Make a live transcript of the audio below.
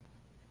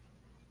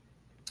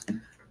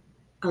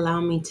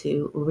Allow me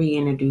to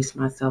reintroduce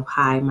myself.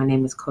 Hi, my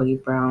name is Cody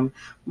Brown.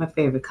 My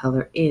favorite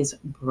color is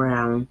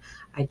brown.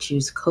 I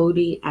choose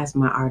Cody as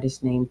my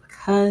artist name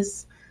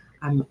because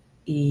I'm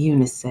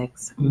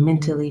unisex,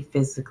 mentally,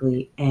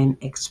 physically, and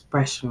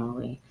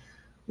expressionally.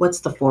 What's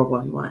the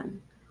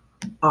 411?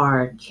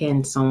 Or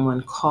can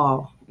someone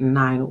call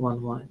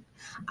 911?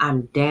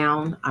 I'm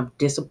down, I'm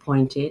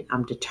disappointed,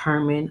 I'm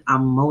determined,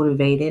 I'm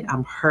motivated,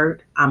 I'm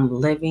hurt, I'm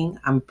living,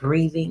 I'm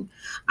breathing,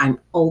 I'm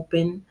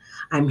open,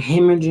 I'm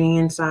hemorrhaging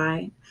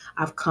inside.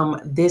 I've come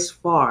this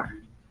far.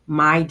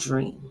 My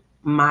dream,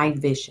 my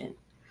vision,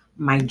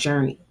 my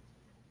journey,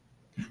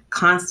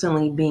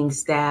 constantly being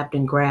stabbed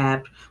and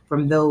grabbed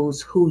from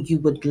those who you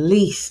would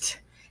least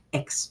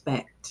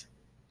expect.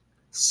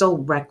 So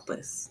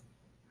reckless.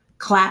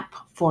 Clap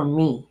for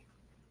me.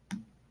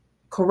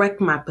 Correct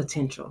my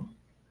potential.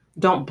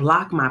 Don't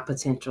block my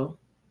potential.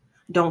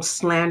 Don't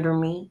slander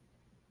me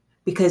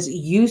because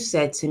you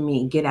said to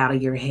me, get out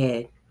of your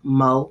head,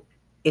 Mo.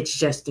 It's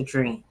just a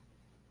dream.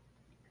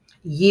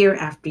 Year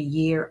after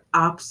year,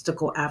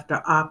 obstacle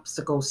after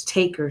obstacles,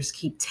 takers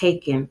keep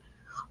taking.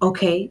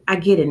 Okay, I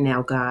get it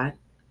now, God.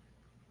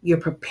 You're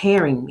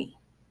preparing me.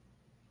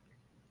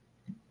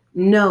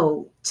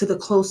 No, to the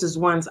closest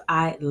ones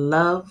I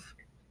love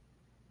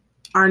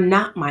are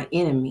not my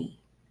enemy,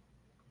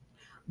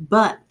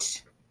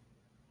 but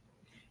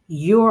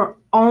your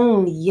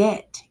own,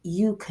 yet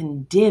you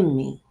condemn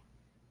me.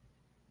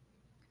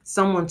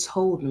 Someone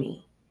told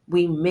me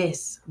we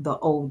miss the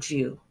old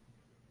you.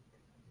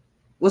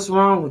 What's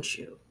wrong with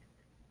you?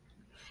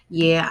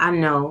 Yeah, I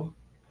know.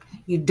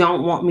 You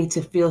don't want me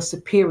to feel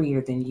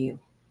superior than you.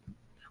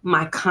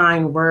 My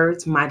kind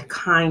words, my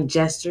kind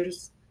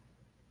gestures,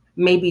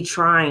 maybe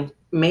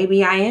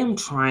I am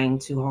trying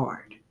too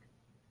hard.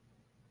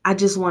 I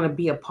just want to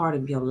be a part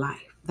of your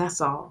life.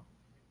 That's all.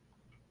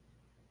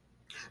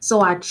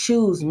 So I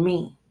choose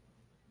me.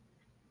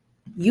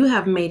 You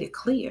have made it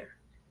clear.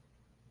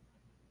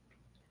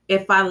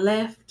 If I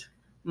left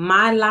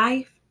my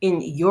life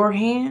in your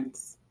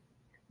hands,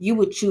 you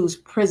would choose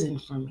prison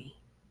for me.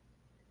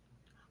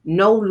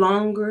 No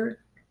longer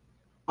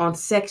on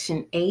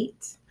Section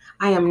 8.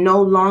 I am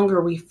no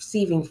longer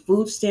receiving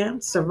food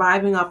stamps,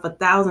 surviving off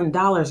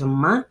 $1,000 a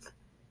month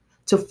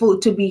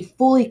to be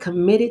fully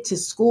committed to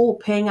school,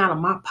 paying out of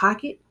my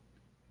pocket.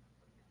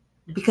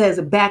 Because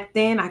back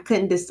then I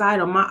couldn't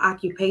decide on my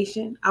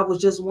occupation. I was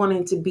just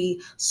wanting to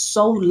be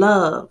so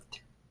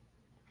loved.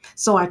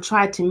 So I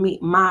tried to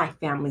meet my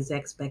family's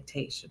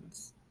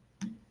expectations.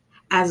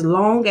 As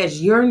long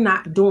as you're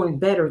not doing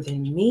better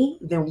than me,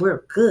 then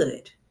we're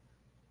good.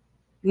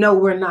 No,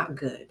 we're not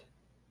good.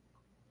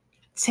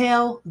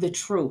 Tell the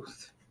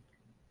truth.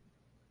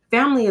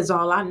 Family is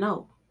all I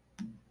know.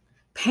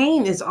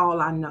 Pain is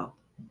all I know.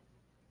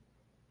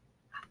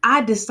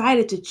 I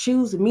decided to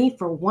choose me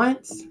for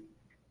once.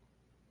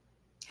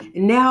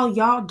 And now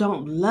y'all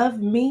don't love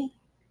me?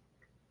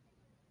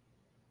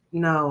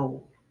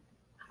 No,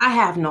 I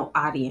have no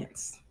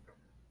audience.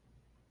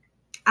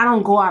 I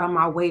don't go out of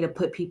my way to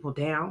put people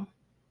down.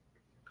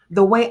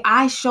 The way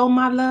I show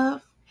my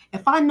love,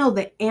 if I know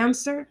the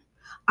answer,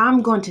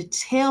 I'm going to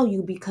tell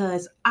you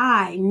because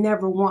I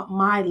never want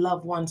my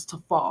loved ones to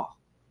fall.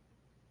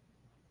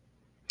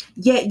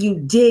 Yet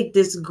you dig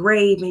this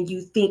grave and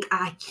you think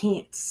I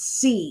can't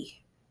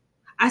see.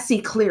 I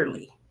see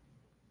clearly.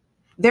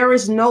 There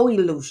is no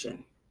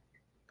illusion.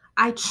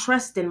 I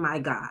trust in my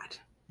God.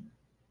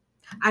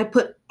 I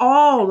put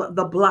all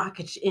the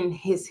blockage in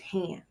his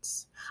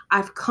hands.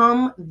 I've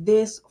come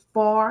this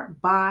far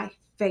by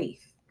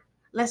faith.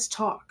 Let's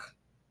talk.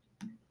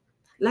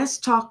 Let's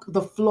talk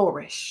the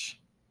flourish.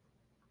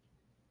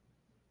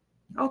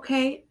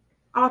 Okay,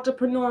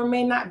 entrepreneur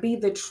may not be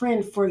the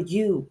trend for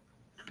you,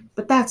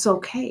 but that's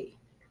okay.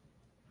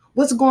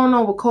 What's going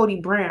on with Cody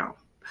Brown?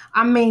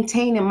 I'm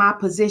maintaining my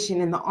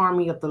position in the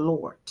army of the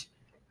Lord.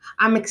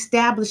 I'm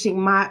establishing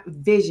my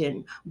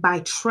vision by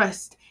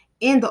trust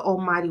in the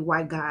Almighty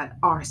White God,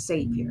 our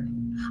Savior.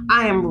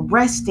 I am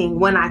resting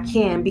when I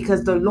can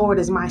because the Lord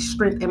is my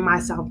strength and my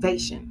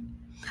salvation.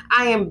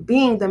 I am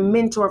being the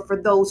mentor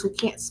for those who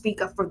can't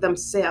speak up for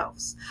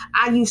themselves.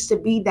 I used to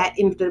be that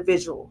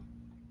individual.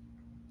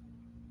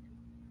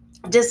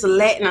 Just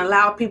letting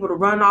allow people to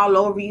run all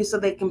over you so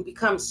they can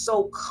become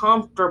so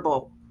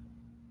comfortable.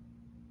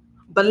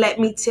 But let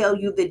me tell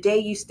you, the day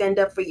you stand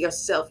up for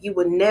yourself, you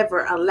will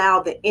never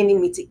allow the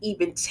enemy to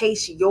even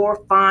taste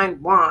your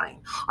fine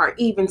wine or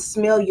even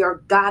smell your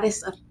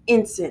goddess of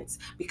incense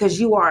because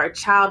you are a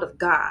child of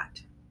God.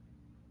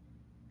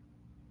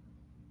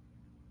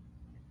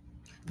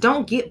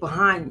 Don't get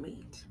behind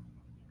me.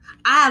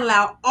 I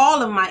allow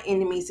all of my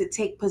enemies to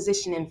take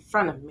position in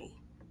front of me.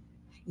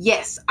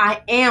 Yes,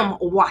 I am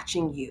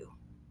watching you.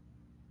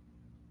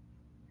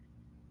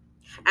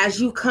 As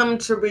you come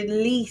to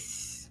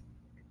release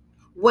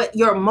what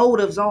your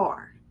motives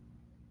are,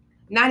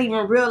 not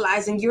even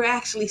realizing you're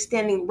actually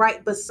standing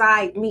right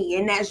beside me.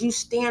 And as you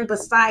stand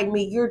beside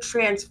me, you're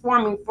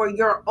transforming for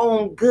your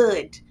own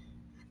good.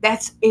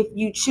 That's if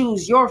you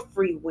choose your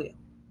free will.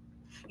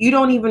 You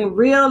don't even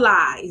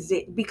realize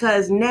it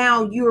because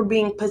now you're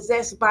being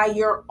possessed by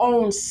your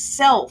own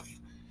self,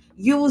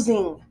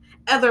 using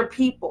other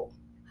people,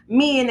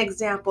 me an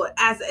example,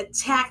 as a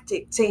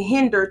tactic to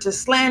hinder, to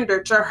slander,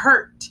 to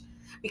hurt,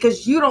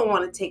 because you don't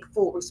want to take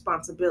full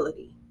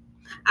responsibility.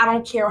 I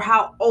don't care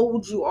how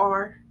old you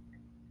are.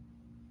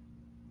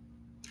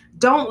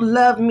 Don't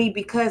love me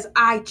because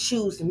I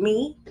choose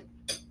me.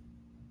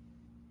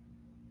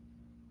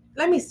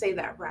 Let me say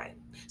that right.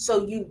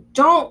 So you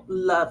don't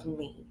love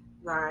me,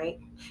 right?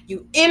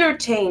 You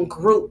entertain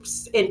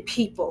groups and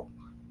people,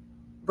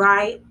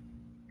 right?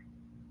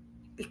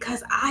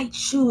 Because I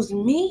choose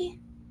me.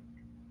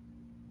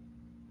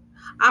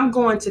 I'm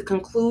going to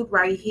conclude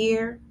right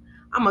here.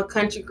 I'm a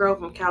country girl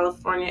from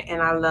California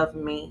and I love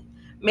me.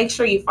 Make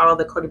sure you follow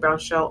The Kody Brown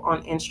Show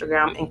on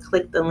Instagram and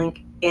click the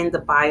link in the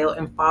bio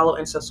and follow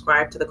and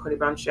subscribe to The Kody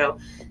Brown Show.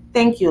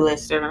 Thank you,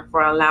 listener,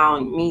 for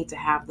allowing me to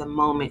have the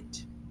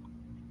moment.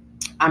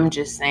 I'm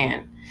just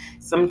saying,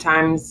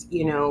 sometimes,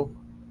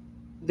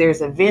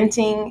 there's a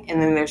venting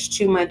and then there's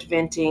too much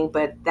venting,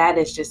 but that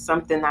is just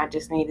something I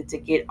just needed to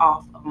get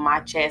off of my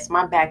chest.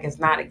 My back is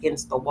not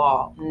against the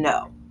wall.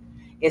 No,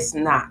 it's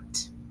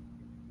not.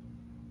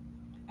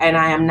 And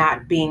I am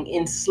not being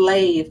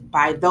enslaved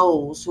by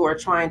those who are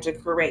trying to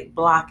create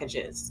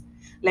blockages.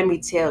 Let me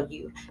tell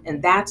you.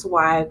 And that's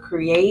why I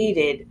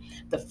created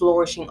the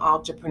Flourishing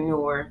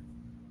Entrepreneur,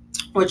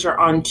 which are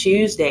on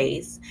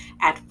Tuesdays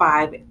at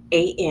 5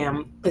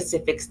 a.m.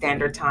 Pacific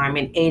Standard Time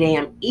and 8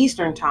 a.m.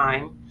 Eastern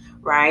Time,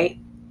 right?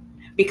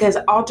 Because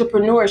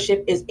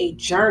entrepreneurship is a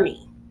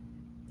journey.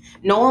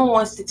 No one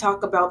wants to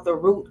talk about the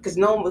root because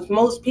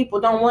most people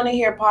don't want to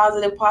hear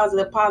positive.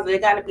 There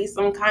got to be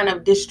some kind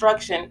of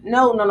destruction.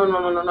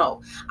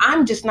 No.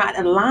 I'm just not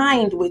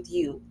aligned with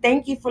you.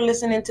 Thank you for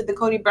listening to The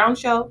Kody Brown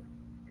Show.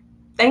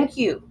 Thank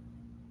you.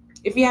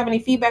 If you have any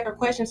feedback or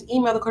questions,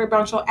 email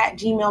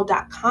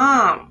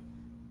thecodybrownshow@gmail.com.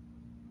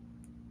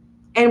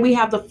 And we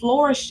have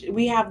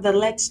the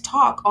Let's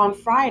Talk on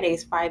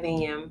Fridays, 5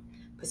 a.m.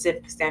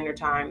 Pacific Standard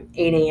Time,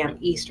 8 a.m.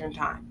 Eastern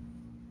Time.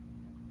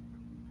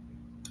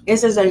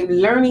 This is a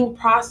learning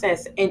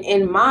process. And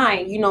in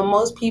mind,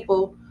 most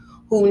people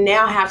who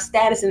now have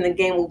status in the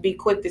game will be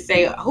quick to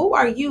say, who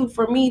are you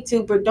for me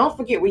to, but don't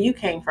forget where you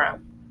came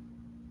from.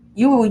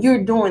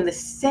 You're doing the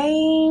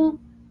same.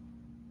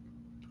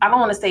 I don't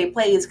want to say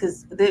plays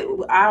because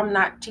I'm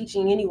not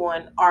teaching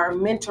anyone or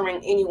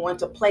mentoring anyone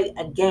to play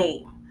a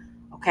game.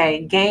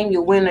 Okay, game,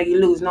 you win or you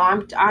lose. No,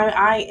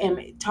 I am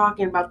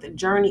talking about the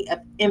journey of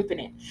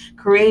infinite,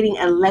 creating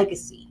a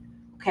legacy.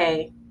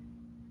 Okay,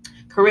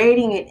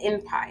 creating an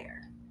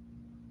empire.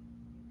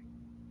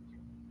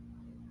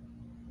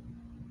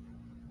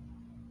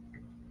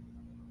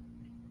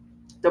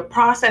 The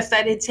process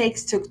that it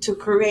takes to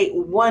create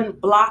one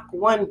block,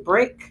 one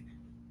brick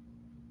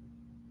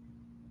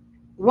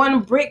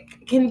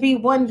can be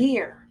 1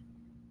 year.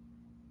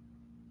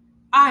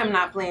 I am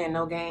not playing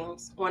no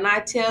games. When I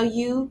tell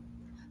you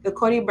The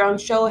Kody Brown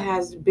Show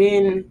has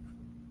been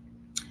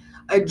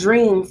a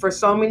dream for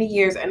so many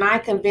years, and I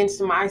convinced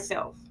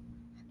myself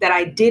that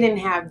I didn't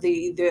have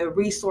the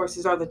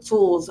resources or the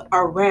tools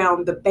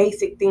around the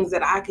basic things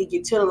that I could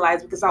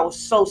utilize because I was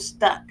so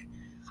stuck.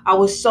 I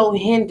was so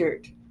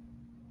hindered.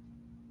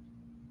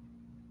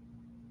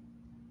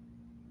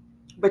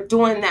 But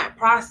during that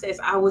process,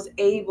 I was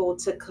able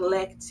to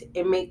collect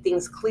and make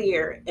things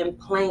clear and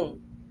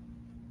plain.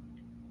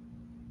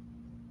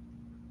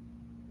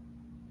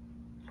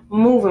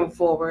 Moving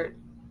forward.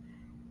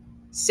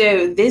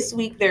 So this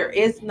week, there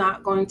is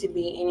not going to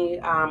be any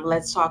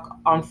Let's Talk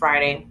on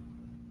Friday.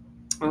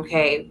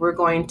 Okay, we're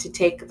going to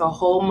take the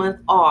whole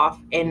month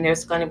off and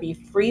there's going to be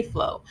free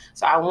flow.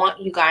 So I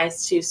want you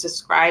guys to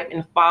subscribe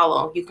and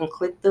follow. You can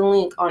click the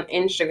link on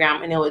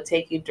Instagram and it will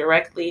take you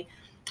directly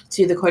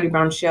to The Kody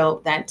Brown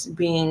Show that's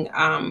being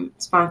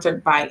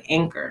sponsored by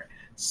Anchor.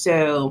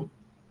 So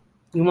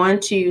you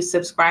want to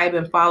subscribe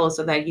and follow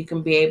so that you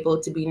can be able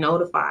to be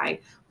notified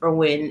for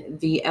when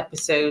the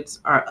episodes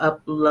are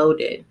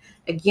uploaded.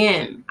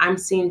 Again, I'm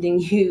sending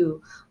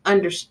you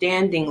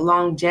understanding,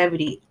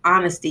 longevity,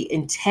 honesty,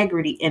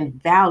 integrity,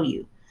 and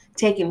value,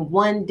 taking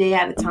one day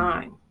at a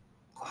time,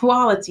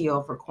 quality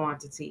over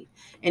quantity.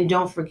 And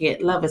don't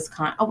forget, love is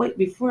kind. Oh, wait,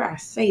 before I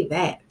say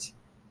that,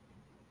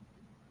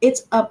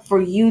 it's up for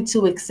you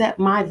to accept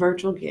my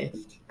virtual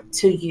gift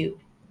to you.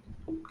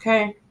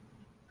 Okay?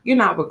 You're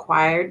not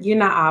required. You're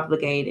not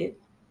obligated.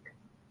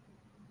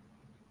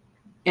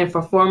 And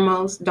for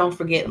foremost, don't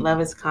forget, love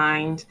is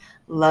kind,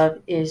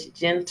 love is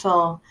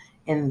gentle,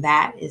 and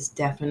that is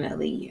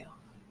definitely you.